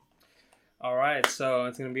All right, so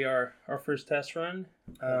it's gonna be our first test run.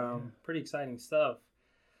 Pretty exciting stuff.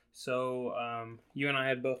 So you and I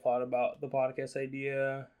had both thought about the podcast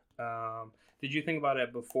idea. Did you think about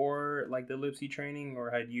it before, like the Lipsy training, or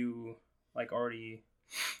had you like already,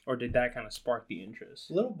 or did that kind of spark the interest?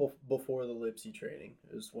 A little before the Lipsy training.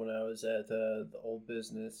 It was when I was at the old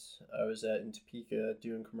business. I was in Topeka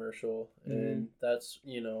doing commercial, and that's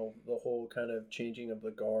the whole kind of changing of the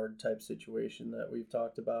guard type situation that we've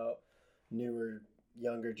talked about. Newer,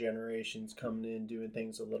 younger generations coming in doing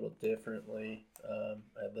things a little differently. I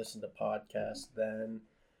listened to podcasts then,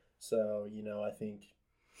 so I think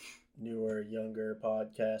newer, younger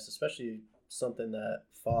podcasts, especially something that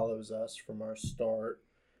follows us from our start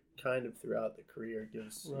kind of throughout the career,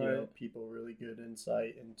 gives people really good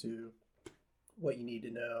insight into what you need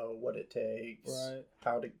to know, what it takes,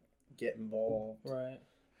 how to get involved,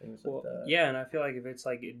 things like that. Yeah, and I feel like if it's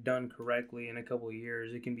like done correctly in a couple of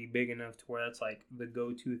years, it can be big enough to where that's like the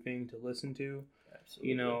go-to thing to listen to.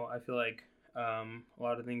 Absolutely. I feel like a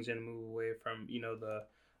lot of things are gonna move away from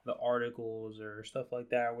the articles or stuff like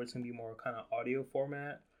that, where it's gonna be more kind of audio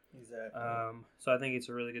format. Exactly. So I think it's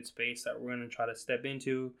a really good space that we're going to try to step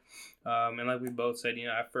into. And like we both said,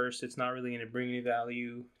 at first it's not really going to bring any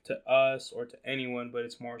value to us or to anyone, but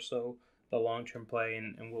it's more so the long-term play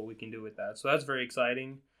and what we can do with that. So that's very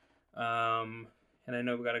exciting. And I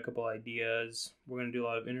know we got a couple ideas. We're going to do a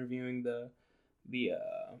lot of interviewing the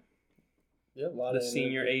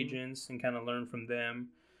senior agents and kind of learn from them.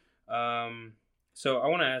 So I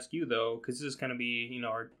want to ask you, though, because this is going to be,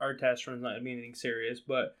 our test run's not going to be anything serious,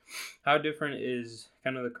 but how different is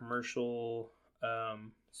kind of the commercial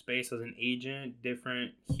space as an agent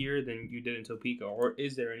different here than you did in Topeka, or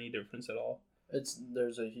is there any difference at all?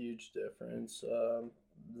 There's a huge difference.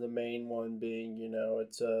 The main one being,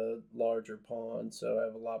 it's a larger pond, so I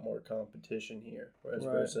have a lot more competition here. Whereas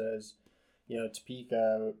versus,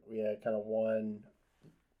 Topeka, we had kind of one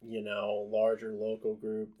larger local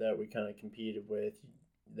group that we kind of competed with.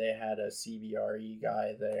 They had a CBRE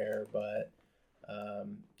guy there, but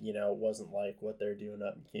it wasn't like what they're doing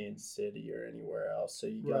up in Kansas City or anywhere else. So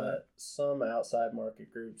you got some outside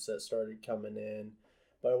market groups that started coming in,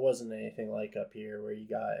 but it wasn't anything like up here where you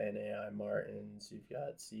got NAI Martins, you've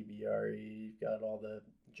got CBRE, you've got all the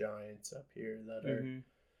giants up here that are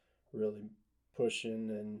really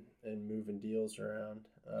pushing and moving deals around.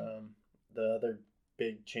 The other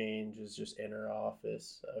big change is just inner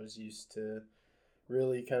office. I was used to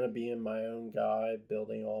really kind of being my own guy,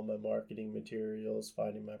 building all my marketing materials,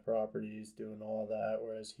 finding my properties, doing all that.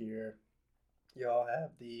 Whereas here, y'all have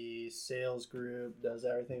the sales group, does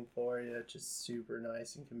everything for you. It's just super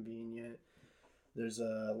nice and convenient. There's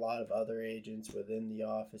a lot of other agents within the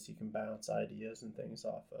office you can bounce ideas and things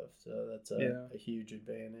off of. So that's a huge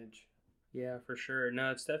advantage. Yeah, for sure. No,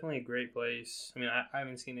 it's definitely a great place. I mean, I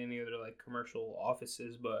haven't seen any other like commercial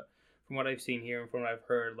offices, but from what I've seen here and from what I've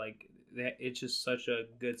heard, like it's just such a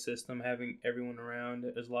good system having everyone around.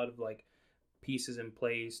 There's a lot of like pieces in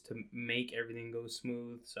place to make everything go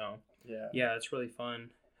smooth. So yeah, it's really fun.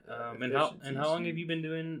 And how long have you been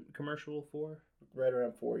doing commercial for? Right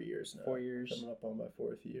around 4 years now. 4 years. Coming up on my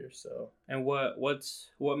 4th year. So. And what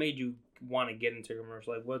made you want to get into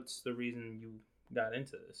commercial? Like, what's the reason you got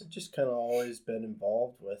into this? I've just kind of always been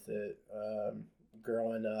involved with it.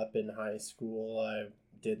 Growing up in high school, I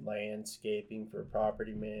did landscaping for a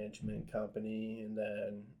property management company, and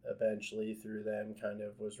then eventually through them kind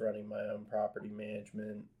of was running my own property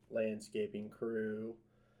management landscaping crew.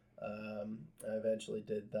 I eventually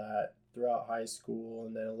did that throughout high school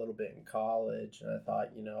and then a little bit in college, and I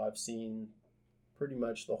thought, I've seen pretty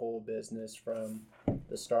much the whole business from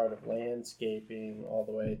the start of landscaping all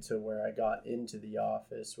the way to where I got into the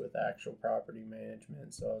office with actual property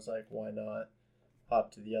management. So I was like, why not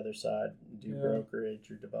hop to the other side and do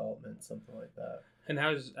brokerage or development, something like that. And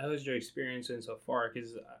how's your experience been so far?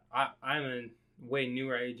 Because I'm a way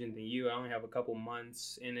newer agent than you. I only have a couple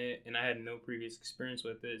months in it, and I had no previous experience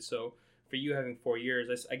with it. So for you having 4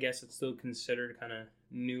 years, I guess it's still considered kind of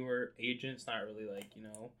newer agents, not really like,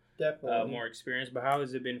 definitely more experience. But how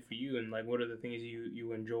has it been for you, and like what are the things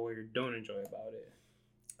you enjoy or don't enjoy about it?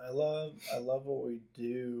 I love what we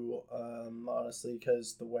do, honestly,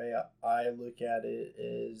 because the way I look at it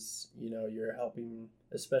is, you're helping,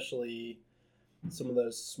 especially some of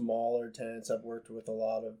those smaller tenants. I've worked with a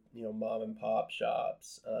lot of, mom and pop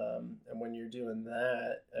shops, and when you're doing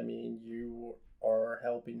that, I mean, you are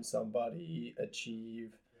helping somebody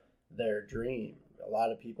achieve their dream. A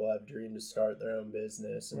lot of people have dreamed to start their own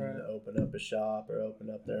business and open up a shop or open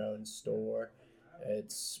up their own store.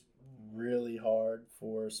 It's really hard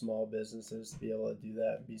for small businesses to be able to do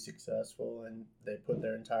that and be successful, and they put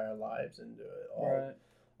their entire lives into it.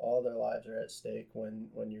 All their lives are at stake when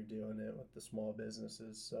you're doing it with the small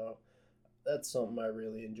businesses. So that's something I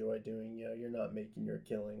really enjoy doing. You know, you're not making your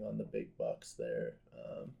killing on the big bucks there,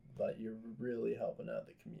 but you're really helping out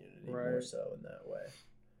the community more so in that way.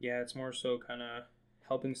 Yeah, it's more so kind of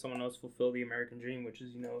helping someone else fulfill the American dream, which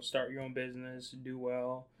is, you know, start your own business, do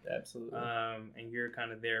well. Absolutely. And you're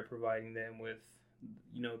kind of there providing them with,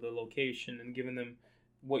 you know, the location and giving them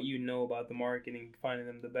what you know about the marketing, finding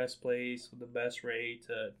them the best place with the best rate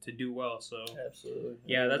to do well. So absolutely.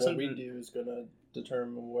 Yeah, that's what we do is going to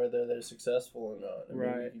determine whether they're successful or not. I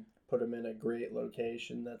mean, you put them in a great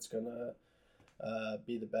location that's going to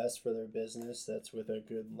be the best for their business, that's with a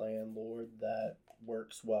good landlord that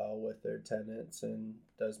works well with their tenants and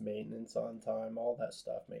does maintenance on time. All that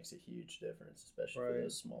stuff makes a huge difference, especially for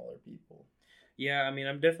those smaller people. Yeah, I mean,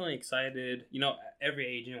 I'm definitely excited. You know, every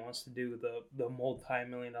agent wants to do the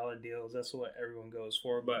multi-million-dollar deals. That's what everyone goes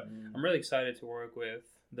for. But I'm really excited to work with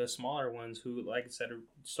the smaller ones who, like I said, are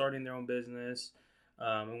starting their own business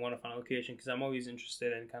and want to find a location, because I'm always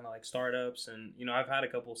interested in kind of like startups. And, you know, I've had a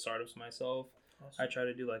couple of startups myself. Awesome. I try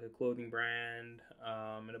to do like a clothing brand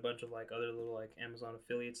and a bunch of like other little like Amazon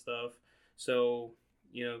affiliate stuff. So,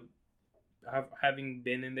 you know, having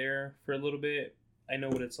been in there for a little bit, I know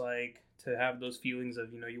what it's like to have those feelings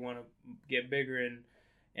of, you know, you want to get bigger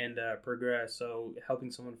and progress. So helping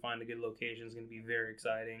someone find a good location is going to be very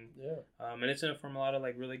exciting. Yeah. And it's going to form a lot of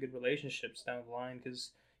like really good relationships down the line,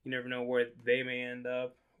 because you never know where they may end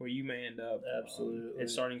up, where you may end up. Absolutely. And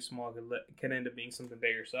starting small can end up being something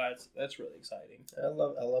bigger. So that's really exciting. I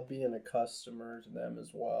love being a customer to them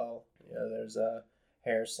as well. You know, there's a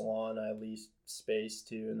hair salon I lease space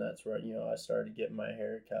to, and that's where, you know, I started getting my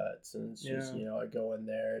haircuts. And it's just, you know, I go in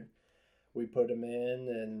there and we put them in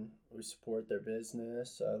and we support their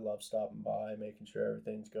business. I love stopping by, making sure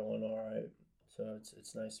everything's going all right. So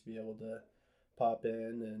it's nice to be able to pop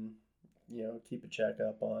in and, you know, keep a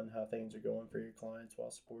checkup on how things are going for your clients while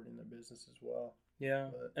supporting their business as well. Yeah,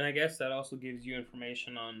 and I guess that also gives you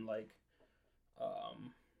information on like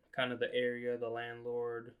kind of the area, the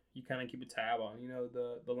landlord. You kind of keep a tab on, you know,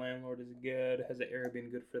 the landlord is good, has the area been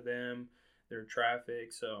good for them, their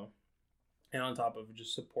traffic, so, and on top of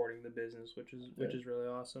just supporting the business, which is really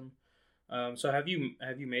awesome. So have you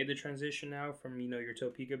made the transition now from, you know, your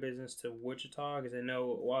Topeka business to Wichita? Because I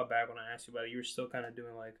know a while back when I asked you about it, you were still kind of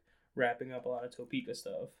doing like wrapping up a lot of Topeka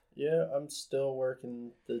stuff. Yeah, I'm still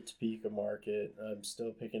working the Topeka market. I'm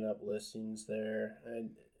still picking up listings there.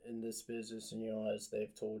 And in this business, you know, as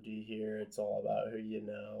they've told you here, it's all about who you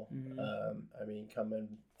know. Mm-hmm. I mean, coming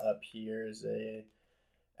up here is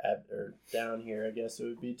or down here, I guess it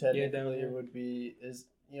would be technically, it would be, is,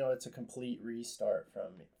 you know, it's a complete restart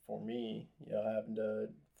for me, you know, having to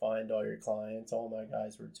find all your clients. All my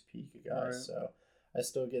guys were Topeka guys, so I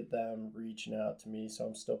still get them reaching out to me, so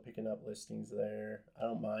I'm still picking up listings there. I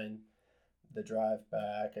don't mind the drive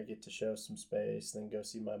back. I get to show some space, then go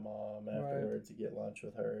see my mom afterwards to get lunch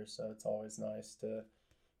with her. So it's always nice to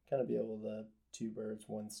kind of be able to two birds,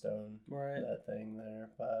 one stone, that thing there.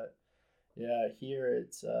 But yeah, here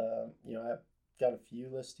it's, you know, I've got a few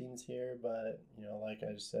listings here, but, you know, like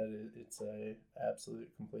I just said, it's a absolute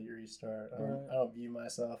complete restart. I don't view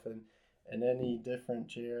myself in any different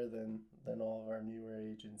chair than all of our newer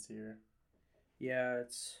agents here. Yeah,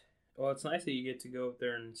 it's nice that you get to go up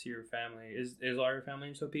there and see your family. Is all your family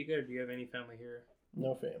in Topeka, or do you have any family here?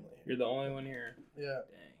 No family here. You're the only one here? Yeah.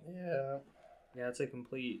 Dang. Yeah. Yeah, it's a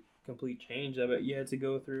complete change of it you had to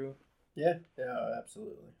go through. Yeah,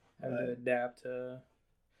 absolutely. Have to adapt to...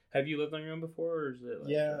 Have you lived on your own before, or is it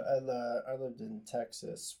like... Yeah, I lived in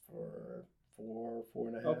Texas for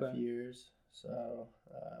 4.5 years. So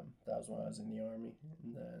that was when I was in the Army,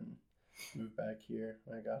 and then moved back here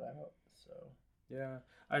when I got out. So yeah,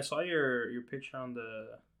 I saw your picture on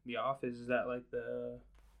the office. Is that like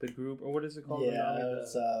the group, or what is it called? Yeah, it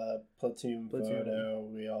was a platoon photo.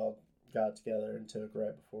 We all got together and took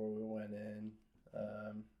right before we went in.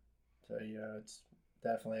 So you know, it's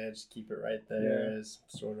definitely, I just keep it right there as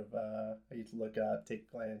sort of I get to look up, take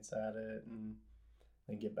a glance at it, and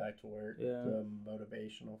get back to work. Yeah, the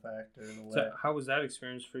motivational factor in a way. So how was that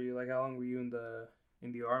experience for you? Like, how long were you in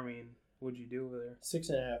the Army, and what'd you do over there?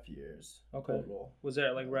 6.5 years. Okay. Total. Was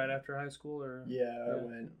that like right after high school, or? Yeah, I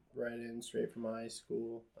went right in straight from high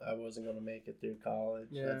school. I wasn't gonna make it through college.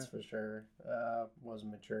 That's for sure.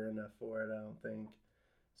 Wasn't mature enough for it, I don't think.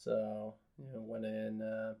 So, you know, went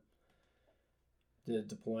in, did a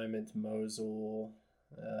deployment to Mosul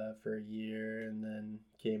for a year, and then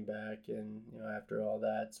came back, and, you know, after all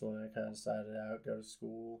that's when I kind of decided out, go to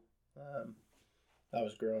school. I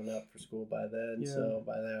was growing up for school by then, Yeah. so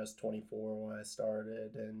by then I was 24 when I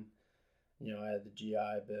started, and I had the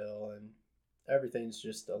GI Bill, and everything's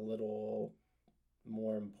just a little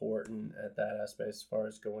more important at that aspect as far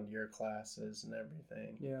as going to your classes and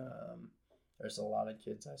everything. Yeah. There's a lot of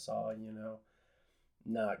kids I saw,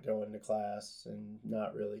 not going to class and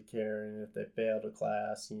not really caring if they failed a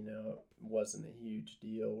class, it wasn't a huge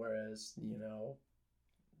deal. Whereas,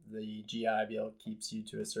 the GI Bill keeps you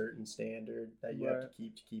to a certain standard that you have to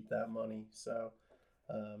keep that money. So,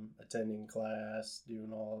 attending class,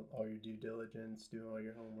 doing all your due diligence, doing all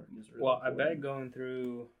your homework is really important. I bet going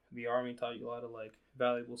through the Army taught you a lot of like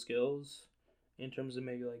valuable skills in terms of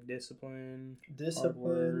maybe like discipline, hard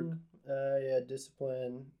work.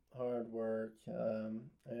 Discipline, hard work. I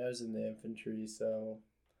was in the infantry, so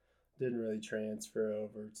didn't really transfer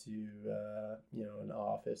over to an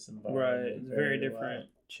office environment. Right, it's very different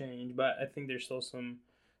change, but I think there's still some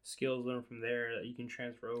skills learned from there that you can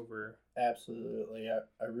transfer over. Absolutely.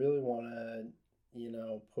 I really want to,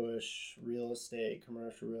 push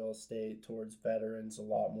commercial real estate towards veterans a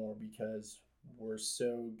lot more because we're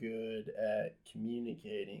so good at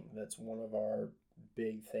communicating. That's one of our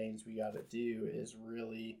big things we got to do is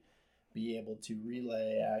really be able to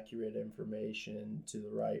relay accurate information to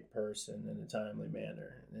the right person in a timely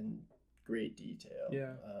manner and in great detail.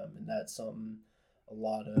 Yeah. And that's something a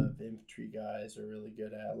lot of infantry guys are really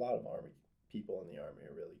good at. A lot of Army people in the Army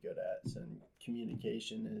are really good at. And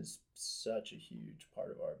communication is such a huge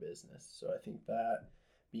part of our business. So I think that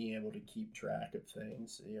being able to keep track of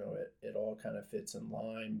things, it all kind of fits in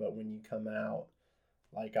line. But when you come out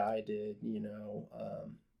like I did,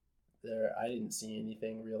 I didn't see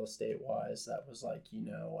anything real estate wise that was like,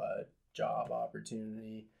 a job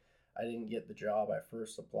opportunity. I didn't get the job I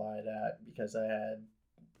first applied at because I had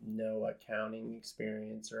no accounting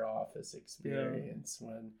experience or office experience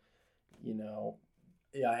when,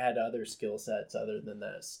 I had other skill sets other than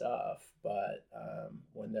that stuff. But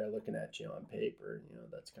when they're looking at you on paper,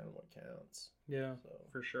 that's kind of what counts. Yeah,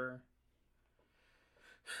 for sure.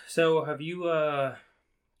 So have you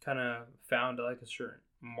kind of found like a certain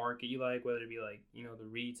market you like, whether it be like, the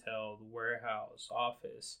retail, the warehouse,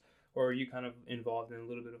 office, or are you kind of involved in a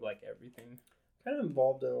little bit of like everything? Kind of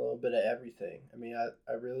involved in a little bit of everything. I mean,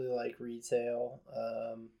 I really like retail.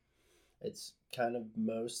 It's kind of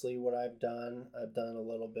mostly what I've done. I've done a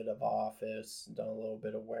little bit of office, done a little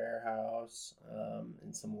bit of warehouse,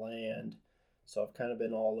 and some land. So I've kind of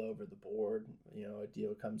been all over the board. A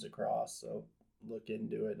deal comes across, so look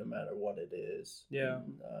into it no matter what it is. Yeah.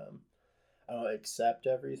 And, I don't accept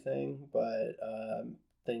everything, but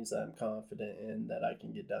things that I'm confident in that I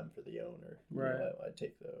can get done for the owner. Right. I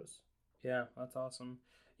take those. Yeah, that's awesome.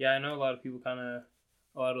 Yeah, I know a lot of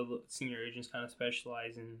the senior agents kind of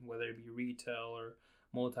specialize in whether it be retail or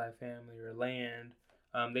multifamily or land.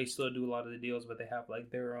 They still do a lot of the deals, but they have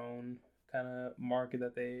like their own kind of market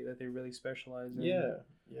that they really specialize in. Yeah,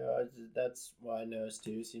 that's what I noticed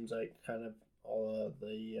too. Seems like kind of all of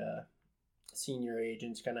the senior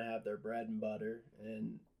agents kind of have their bread and butter,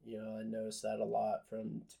 and I noticed that a lot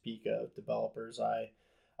from Topeka developers I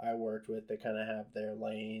worked with. They kind of have their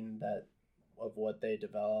lane of what they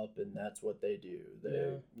develop, and that's what they do.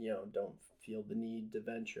 They don't feel the need to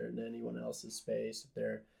venture into anyone else's space. If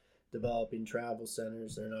they're developing travel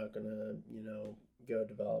centers, they're not gonna go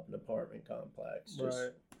develop an apartment complex.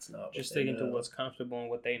 It's not just sticking to what's comfortable and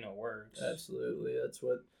what they know works. Absolutely, that's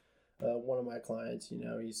what one of my clients.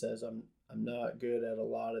 He says I'm not good at a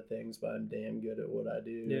lot of things, but I'm damn good at what I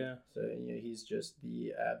do. Yeah. So, he's just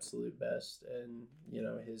the absolute best in,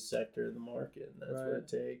 his sector of the market. And that's what it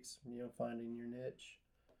takes, finding your niche.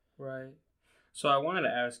 Right. So I wanted to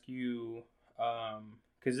ask you,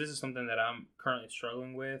 because this is something that I'm currently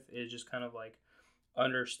struggling with, is just kind of like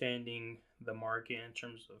understanding the market in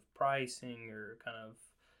terms of pricing or kind of,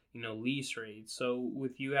 lease rates. So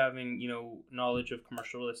with you having, knowledge of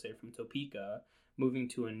commercial real estate from Topeka, moving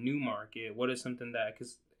to a new market, what is something that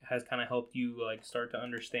has kind of helped you like start to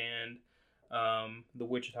understand the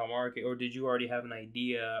Wichita market, or did you already have an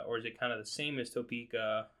idea, or is it kind of the same as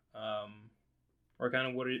Topeka, or kind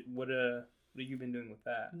of what have you been doing with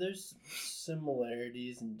that? There's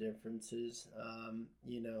similarities and differences.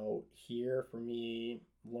 Here for me,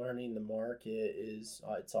 learning the market is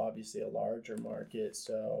it's obviously a larger market,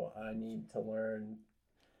 so I need to learn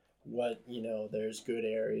what there's good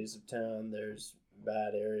areas of town, there's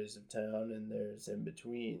bad areas of town, and there's in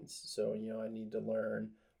betweens. So I need to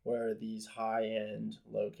learn where are these high end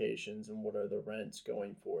locations and what are the rents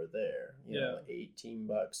going for there.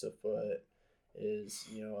 $18 a foot is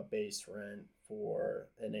a base rent for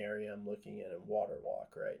an area I'm looking at in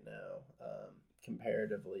Waterwalk right now.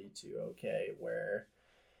 comparatively to, okay, where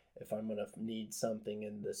if I'm going to need something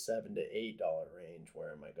in the $7 to $8 range,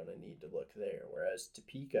 where am I going to need to look there? Whereas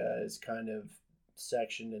Topeka is kind of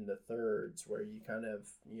sectioned into thirds, where you kind of,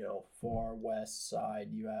 far west side,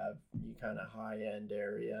 you kind of high end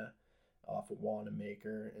area off of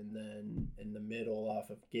Wanamaker, and then in the middle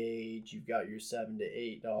off of Gage, you've got your $7 to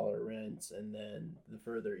 $8 rents, and then the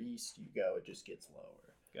further east you go, it just gets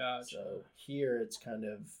lower. Gotcha. So here it's kind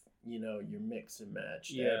of, you're mix and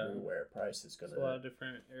match everywhere. Price is going to a lot of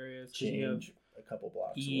different areas. Change a couple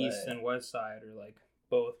blocks east away. And west side are like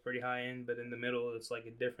both pretty high end, but in the middle it's like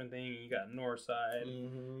a different thing. You got north side.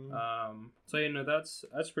 Mm-hmm. So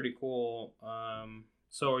that's pretty cool.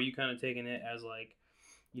 So are you kind of taking it as like,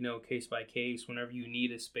 case by case? Whenever you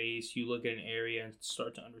need a space, you look at an area and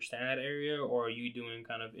start to understand that area, or are you doing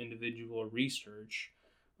kind of individual research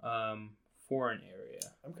for an area?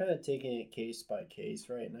 I'm kind of taking it case by case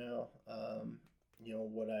right now.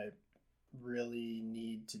 What I really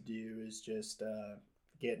need to do is just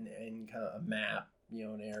get a map,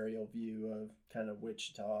 an aerial view of kind of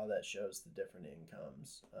Wichita that shows the different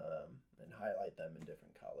incomes, and highlight them in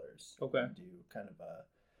different colors. Okay. And do kind of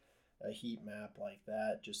a heat map like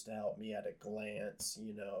that, just to help me at a glance.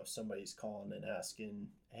 If somebody's calling and asking,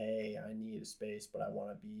 hey, I need a space, but I want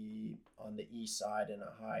to be on the east side in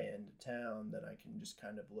a high end of town, then I can just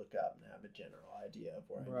kind of look up and have a general idea of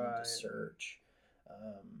where I need to search.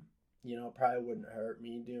 Probably wouldn't hurt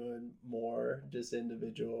me doing more just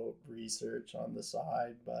individual research on the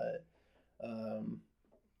side, but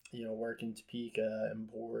working Topeka,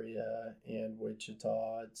 Emporia, and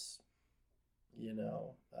Wichita, it's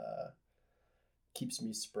keeps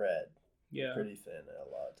me spread pretty thin a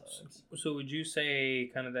lot of times. So would you say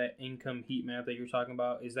kind of that income heat map that you're talking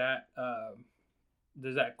about, is that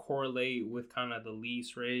does that correlate with kind of the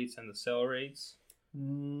lease rates and the sale rates?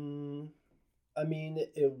 I mean,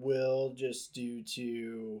 it will, just due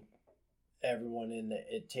to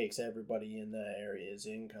it takes everybody in that area's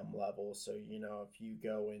income level. So, if you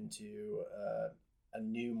go into a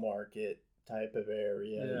new market type of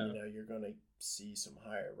area, you're going to see some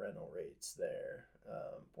higher rental rates there.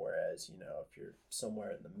 Whereas, if you're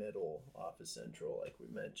somewhere in the middle off of Central, like we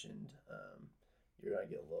mentioned, you're going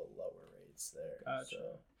to get a little lower rates there. Gotcha.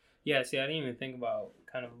 So. Yeah, see, I didn't even think about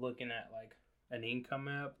kind of looking at like an income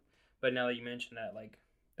map, but now that you mentioned that, like,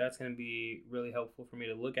 that's going to be really helpful for me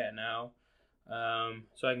to look at now.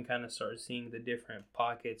 So I can kind of start seeing the different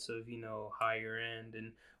pockets of, higher end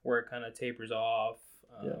and where it kind of tapers off.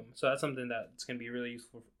 So that's something that's going to be really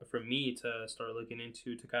useful for me to start looking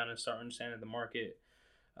into, to kind of start understanding the market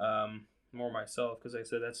more myself. Because like I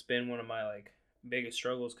said, that's been one of my like biggest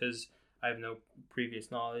struggles, because I have no previous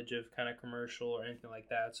knowledge of kind of commercial or anything like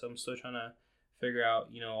that. So I'm still trying to figure out,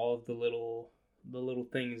 all of the little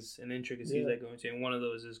things and intricacies that go into it. And one of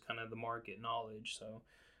those is kind of the market knowledge. So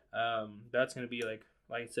that's going to be like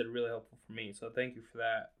I said, really helpful for me. So thank you for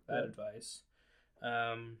that advice.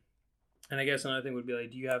 And I guess another thing would be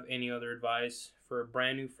like, do you have any other advice for a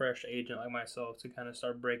brand new fresh agent like myself to kind of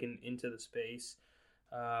start breaking into the space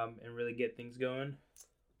and really get things going?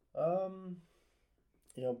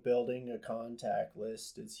 Building a contact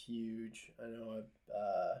list is huge. I know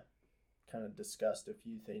I've kind of discussed a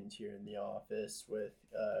few things here in the office with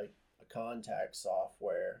a contact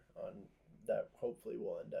software on that hopefully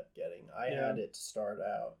we'll end up getting. I had it to start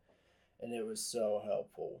out, and it was so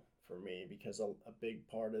helpful for me, because a big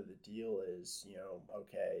part of the deal is,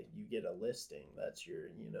 okay, you get a listing. That's your,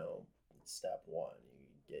 step one.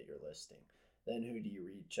 You get your listing. Then who do you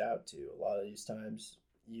reach out to? A lot of these times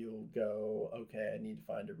you'll go, okay, I need to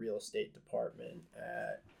find a real estate department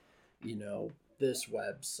at, this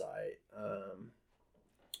website.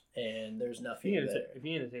 And there's nothing there. If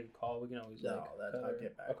you need to take a call, we can always I'll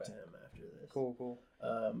get back to him after this. Cool.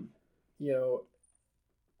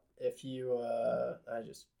 If you I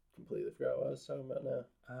just completely forgot what I was talking about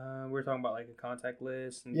now. We're talking about like a contact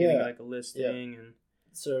list and getting like a listing and.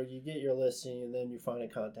 So you get your listing and then you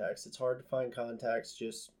find contacts. It's hard to find contacts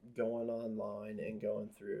just going online and going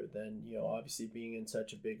through. Then, obviously being in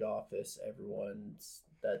such a big office, everyone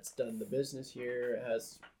that's done the business here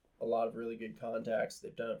has a lot of really good contacts.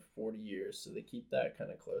 They've done it for 40 years, so they keep that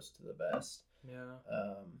kind of close to the vest. Yeah.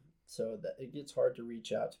 So that it gets hard to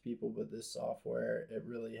reach out to people with this software. It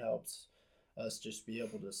really helps us just be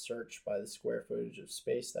able to search by the square footage of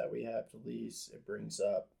space that we have to lease. It brings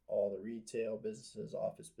up all the retail businesses,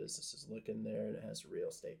 office businesses, look in there, and it has a real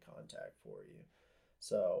estate contact for you.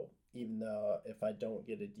 So even though if I don't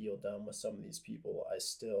get a deal done with some of these people, I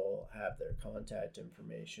still have their contact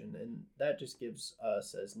information, and that just gives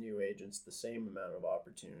us as new agents the same amount of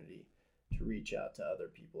opportunity to reach out to other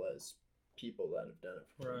people as people that have done it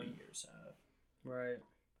for 40 Right. years have. Right.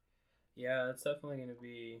 Yeah, it's definitely going to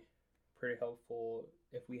be pretty helpful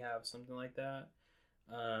if we have something like that.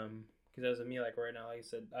 Because as of me, like right now, like I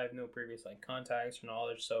said, I have no previous like contacts or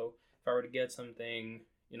knowledge. So if I were to get something,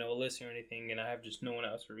 a listing or anything, and I have just no one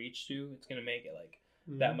else to reach to, it's gonna make it like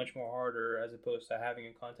that much more harder as opposed to having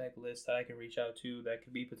a contact list that I can reach out to that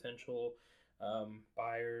could be potential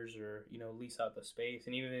buyers or lease out the space.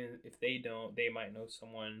 And even if they don't, they might know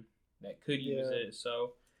someone that could use it.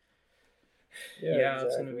 So yeah,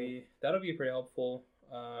 it's gonna exactly. be that'll be pretty helpful.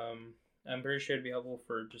 I'm pretty sure it'd be helpful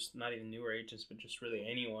for just not even newer agents, but just really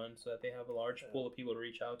anyone, so that they have a large pool of people to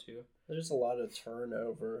reach out to. There's a lot of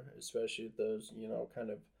turnover, especially at those,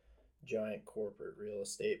 kind of giant corporate real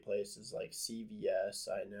estate places like CVS.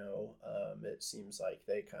 I know it seems like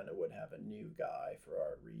they kind of would have a new guy for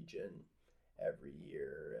our region every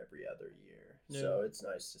year, every other year. Yeah. So it's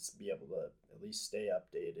nice to be able to at least stay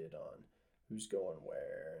updated on who's going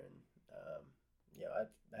where. And,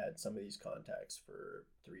 I've had some of these contacts for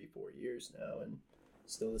 3-4 years now and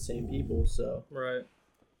still the same people. So, Right.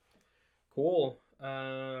 Cool.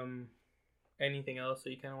 Anything else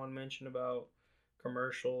that you kind of want to mention about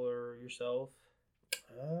commercial or yourself?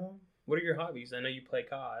 What are your hobbies? I know you play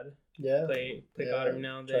COD. Yeah. Play yeah, COD every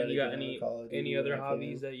now and try then. to You got get on Call of any Duty other when I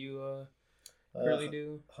hobbies can. that you currently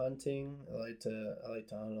do? Hunting. I like to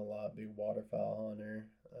hunt a lot. Big waterfowl hunter.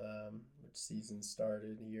 Which season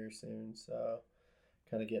started here soon, so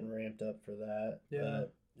kind of getting ramped up for that. Yeah.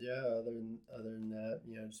 But yeah. Other than that,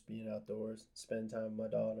 just being outdoors, spend time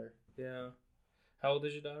with my daughter. Yeah. How old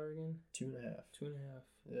is your daughter again? 2.5. 2.5.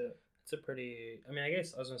 Yeah. It's a pretty. I mean, I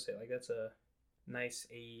guess I was gonna say like that's a nice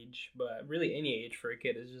age, but really any age for a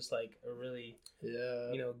kid is just like a really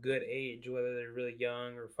good age. Whether they're really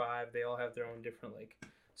young or 5, they all have their own different like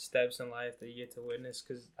steps in life that you get to witness.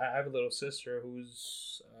 Because I have a little sister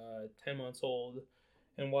who's 10 months old,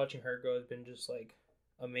 and watching her grow has been just like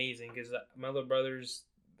amazing. Because my little brothers,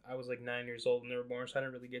 I was like 9 years old when they were born, so I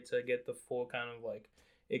didn't really get the full kind of like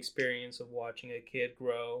experience of watching a kid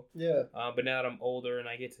grow. Yeah. But now that I'm older and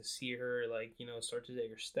I get to see her like start to take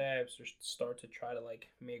her steps or start to try to like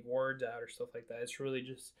make words out or stuff like that, it's really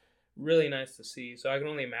just really nice to see. So I can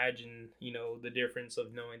only imagine the difference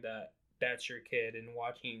of knowing that that's your kid and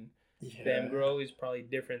watching them grow is probably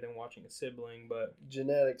different than watching a sibling. But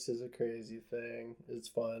genetics is a crazy thing. It's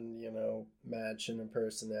fun, matching a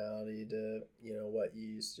personality to what you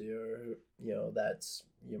used to, or that's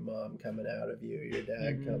your mom coming out of you, your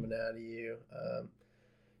dad coming out of you.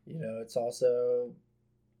 It's also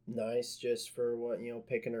nice just for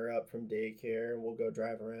picking her up from daycare, and we'll go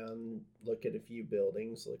drive around, look at a few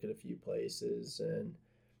buildings, look at a few places. And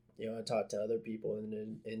I talk to other people in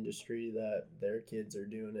the industry that their kids are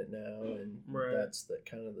doing it now, and that's the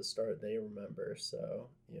kind of the start they remember. So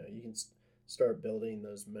you can start building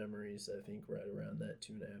those memories, I think, right around that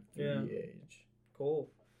 2.5, 3 age. Cool.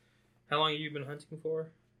 How long have you been hunting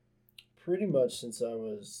for? Pretty much since I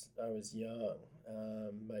was young.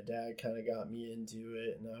 My dad kind of got me into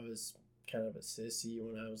it, and I was kind of a sissy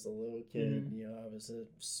when I was a little kid. I was a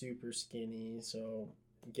super skinny, so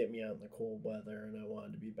get me out in the cold weather, and I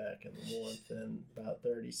wanted to be back in the warmth in about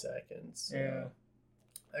 30 seconds. So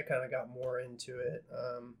I kind of got more into it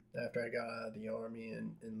after I got out of the Army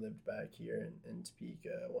and lived back here in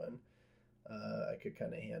Topeka when I could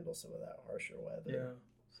kind of handle some of that harsher weather. Yeah.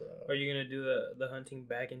 So, are you gonna do the hunting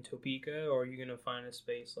back in Topeka, or are you gonna find a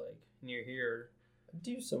space like near here? I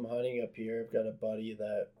do some hunting up here. I've got a buddy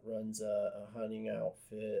that runs a hunting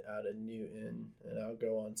outfit out of Newton, and I'll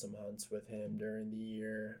go on some hunts with him during the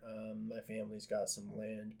year. My family's got some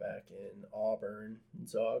land back in Auburn, and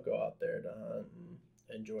so I'll go out there to hunt and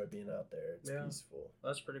enjoy being out there. It's peaceful.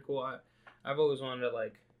 That's pretty cool. I've always wanted to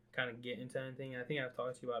like kind of get into anything. I think I've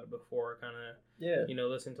talked to you about it before. Kind of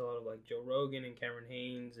listen to a lot of like Joe Rogan and Cameron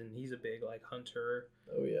Haynes, and he's a big like hunter.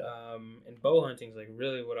 Oh yeah. And bow hunting's like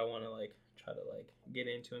really what I want to like try to like get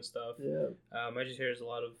into and stuff. Yeah. I just hear there's a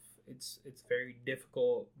lot of it's very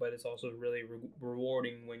difficult, but it's also really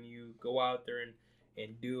rewarding when you go out there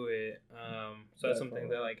and do it. So that's something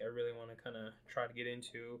that like I really want to kind of try to get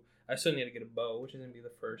into. I still need to get a bow, which is gonna be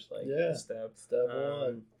the first like step. Step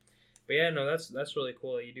one. But yeah, no, that's really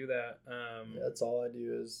cool that you do that. That's all I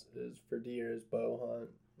do is for deer is bow hunt,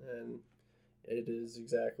 and it is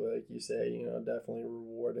exactly like you say. Definitely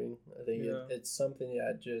rewarding. I think it's something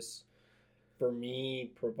that just for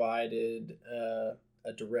me provided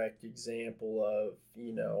a direct example of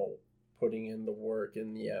putting in the work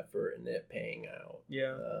and the effort and it paying out.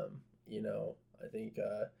 Yeah. I think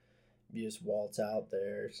you just waltz out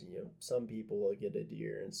there. So, some people will get a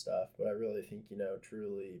deer and stuff, but I really think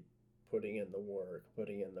truly putting in the work,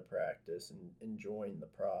 putting in the practice, and enjoying the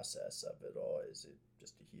process of it all is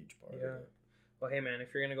just a huge part of it. Well, hey man,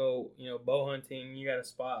 if you're gonna go, bow hunting, you got a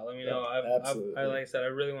spot. Let me know. Absolutely. I like I said, I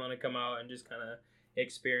really want to come out and just kind of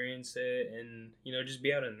experience it, and just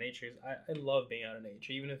be out in nature. I love being out in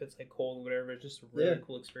nature, even if it's like cold or whatever. It's just a really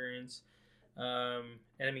cool experience. And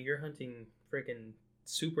I mean, you're hunting freaking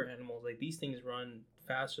super animals. Like these things run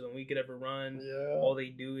faster than we could ever run. Yeah. All they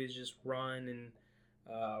do is just run, and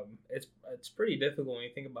it's pretty difficult when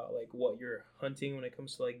you think about like what you're hunting when it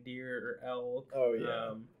comes to like deer or elk. Oh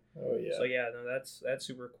yeah. So yeah, no, that's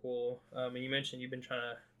super cool. And you mentioned you've been trying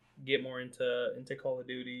to get more into Call of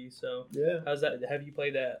Duty. So yeah, how's that? Have you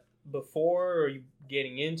played that before, or are you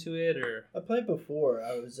getting into it? Or I played before.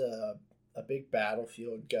 I was a big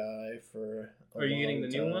Battlefield guy for. Are you getting the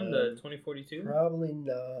new one, the 2042? Probably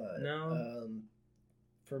not. No.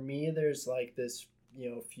 For me, there's like this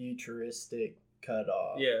futuristic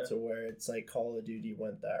cutoff. Yeah. To where it's like Call of Duty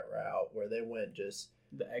went that route where they went just.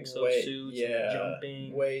 The exosuits and the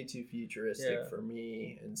jumping. Way too futuristic for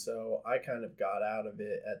me. And so I kind of got out of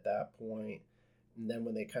it at that point. And then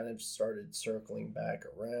when they kind of started circling back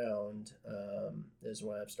around, is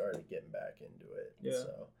when I've started getting back into it. Yeah.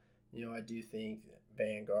 So, I do think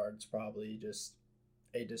Vanguard's probably just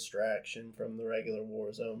a distraction from the regular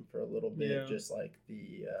Warzone for a little bit, just like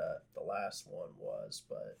the last one was.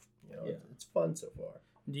 But, it's fun so far.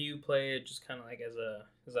 Do you play it just kind of like as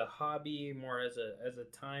a hobby, more as a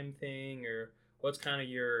time thing, or what's kind of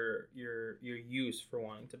your use for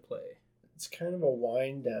wanting to play? It's kind of a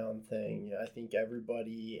wind down thing. I think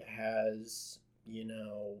everybody has,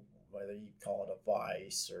 whether you call it a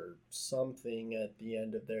vice or something at the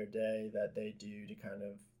end of their day that they do to kind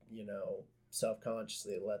of,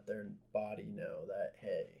 self-consciously let their body know that,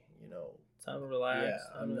 hey, time to relax.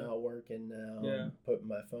 Yeah, I'm not working now. Yeah. I'm putting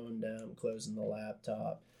my phone down, I'm closing the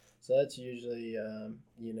laptop. So that's usually,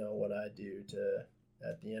 what I do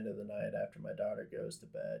at the end of the night after my daughter goes to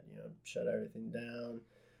bed, shut everything down,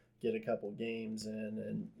 get a couple games in,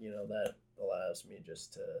 and, that allows me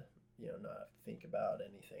just to, not think about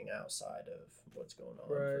anything outside of what's going on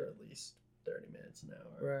for at least 30 minutes, an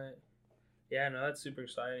hour. Right. Yeah, no, that's super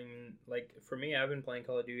exciting. Like, for me, I've been playing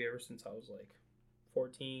Call of Duty ever since I was,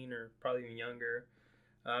 14 or probably even younger.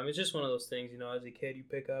 It's just one of those things, as a kid you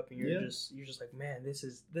pick up and you're just like, man, this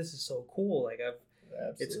is so cool. Like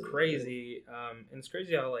it's crazy. And it's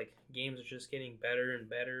crazy how games are just getting better and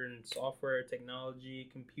better, and software, technology,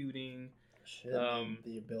 computing. Shit,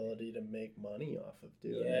 the ability to make money off of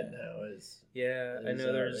doing it now is I know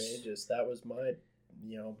outrageous. That was my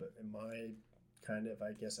but in my kind of,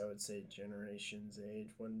 I guess I would say, generation's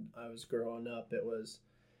age when I was growing up, it was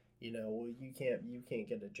you can't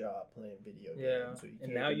get a job playing video games. So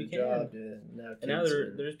and now you can. Now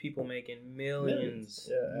there's people making millions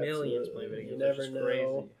playing video games. You never know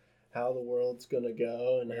crazy. How the world's gonna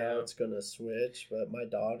go and how it's gonna switch. But my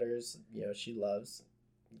daughter's, she loves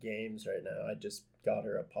games right now. I just got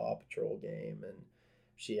her a Paw Patrol game, and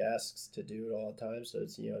she asks to do it all the time. So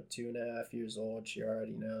it's 2.5 years old. She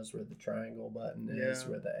already knows where the triangle button is,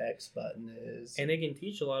 where the X button is, and they can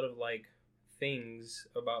teach a lot of things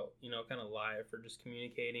about kind of life or just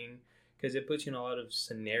communicating, because it puts you in a lot of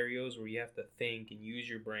scenarios where you have to think and use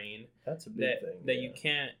your brain. That's a big thing that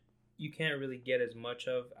you can't really get as much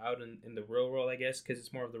of out in the real world, I guess, because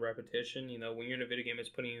it's more of the repetition. When you're in a video game, it's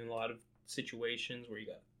putting you in a lot of situations where you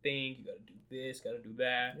got to think, you got to do this, got to do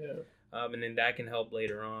that, and then that can help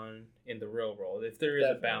later on in the real world if there is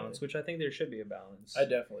a balance, which I think there should be a balance. I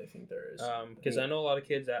definitely think there is, because I know a lot of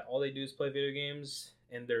kids that all they do is play video games.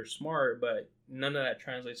 And they're smart, but none of that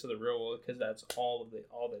translates to the real world, because that's all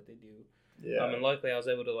that they do. Yeah. And luckily, I was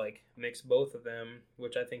able to mix both of them,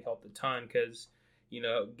 which I think helped a ton. Because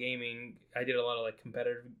gaming, I did a lot of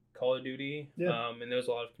competitive Call of Duty. Yeah. And there was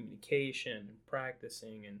a lot of communication,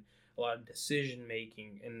 practicing, and a lot of decision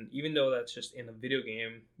making. And even though that's just in a video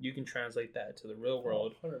game, you can translate that to the real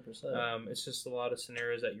world. 100%. It's just a lot of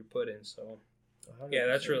scenarios that you're put in. So yeah,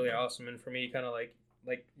 that's really awesome. And for me, kind of like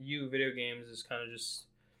video games is kind of just,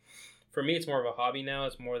 for me, it's more of a hobby now.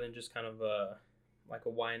 It's more than just kind of a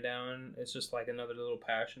wind down. It's just another little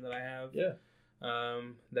passion that I have. Yeah.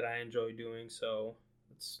 That I enjoy doing. So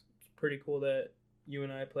it's pretty cool that you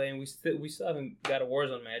and I play, and we still haven't got a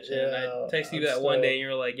Warzone match. Yeah, and I texted you that one day, and you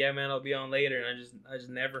were like, "Yeah, man, I'll be on later," and I just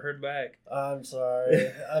never heard back. I'm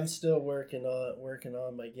sorry. I'm still working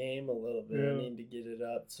on my game a little bit. I need to get it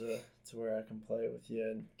up to where I can play with you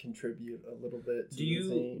and contribute a little bit to the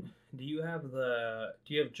team. Do you have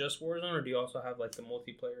just Warzone, or do you also have the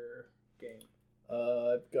multiplayer game?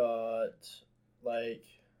 I've got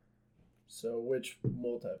so which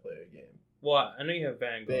multiplayer game? Well, I know you have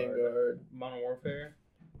Vanguard. Modern Warfare.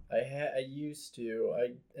 I used to.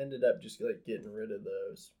 I ended up just like getting rid of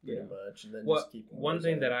those pretty much, and then just keep. One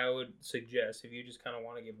thing that I would suggest if you just kind of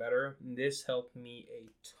want to get better, this helped me a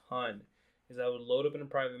ton, is I would load up in a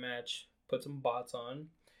private match, put some bots on,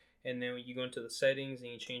 and then you go into the settings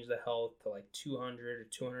and you change the health to like 200 or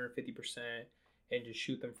 250%, and just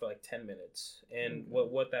shoot them for like 10 minutes. And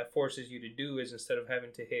what that forces you to do is, instead of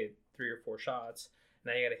having to hit 3 or 4 shots,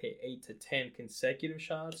 now you got to hit 8 to 10 consecutive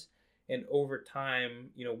shots. And over time,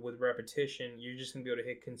 with repetition, you're just gonna be able to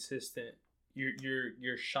hit consistent.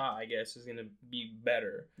 Your shot, I guess, is gonna be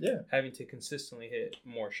better. Yeah. Having to consistently hit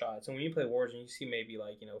more shots. And when you play Warzone, you see maybe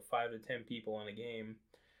like 5 to 10 people in a game.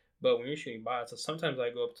 But when you're shooting bots, sometimes I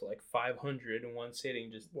go up to like 500 in one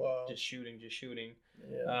sitting, just shooting.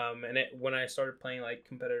 Yeah. When I started playing like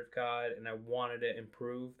competitive COD and I wanted to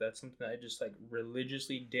improve, that's something I just like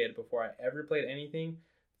religiously did before I ever played anything.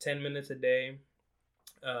 10 minutes a day.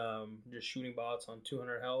 Just shooting bots on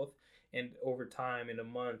 200 health, and over time, in a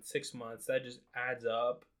month, 6 months, that just adds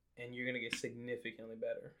up, and you're gonna get significantly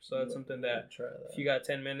better. So that's something that if you got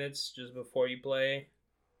 10 minutes just before you play,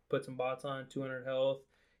 put some bots on 200 health,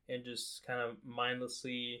 and just kind of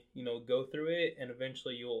mindlessly, go through it, and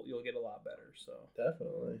eventually you'll get a lot better. So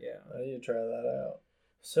definitely, yeah, I need to try that out.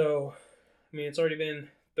 So, I mean, it's already been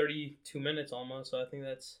 32 minutes almost, so I think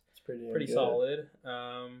that's pretty solid.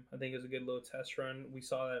 I think it was a good little test run. We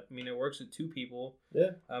saw that. I mean, it works with 2 people.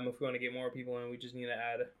 Yeah. If we want to get more people in, we just need to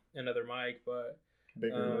add another mic. But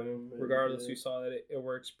bigger room. Regardless, we saw that it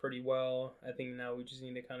works pretty well. I think now we just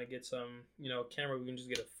need to kind of get some, camera. We can just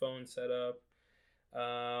get a phone set up.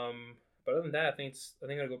 But other than that, I think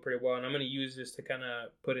it'll go pretty well. And I'm gonna use this to kind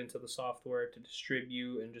of put into the software to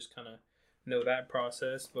distribute and just kind of know that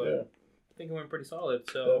process. But I think it went pretty solid.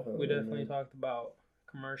 So we definitely talked about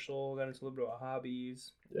commercial, got into a little bit of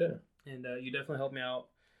hobbies. Yeah. And you definitely helped me out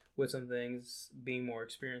with some things, being more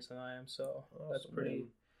experienced than I am. So awesome, that's pretty.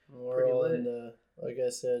 We're all in the, like I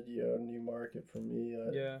said, new market for me.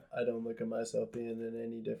 I don't look at myself being in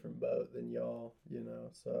any different boat than y'all.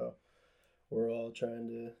 So we're all trying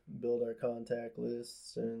to build our contact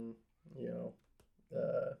lists and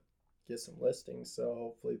get some listings. So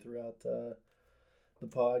hopefully throughout the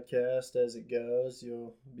podcast as it goes,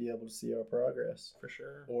 you'll be able to see our progress. For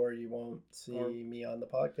sure. Or you won't see me on the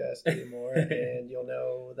podcast anymore, and you'll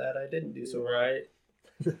know that I didn't do so well. Right.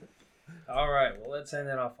 All right. Well, let's end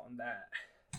it off on that.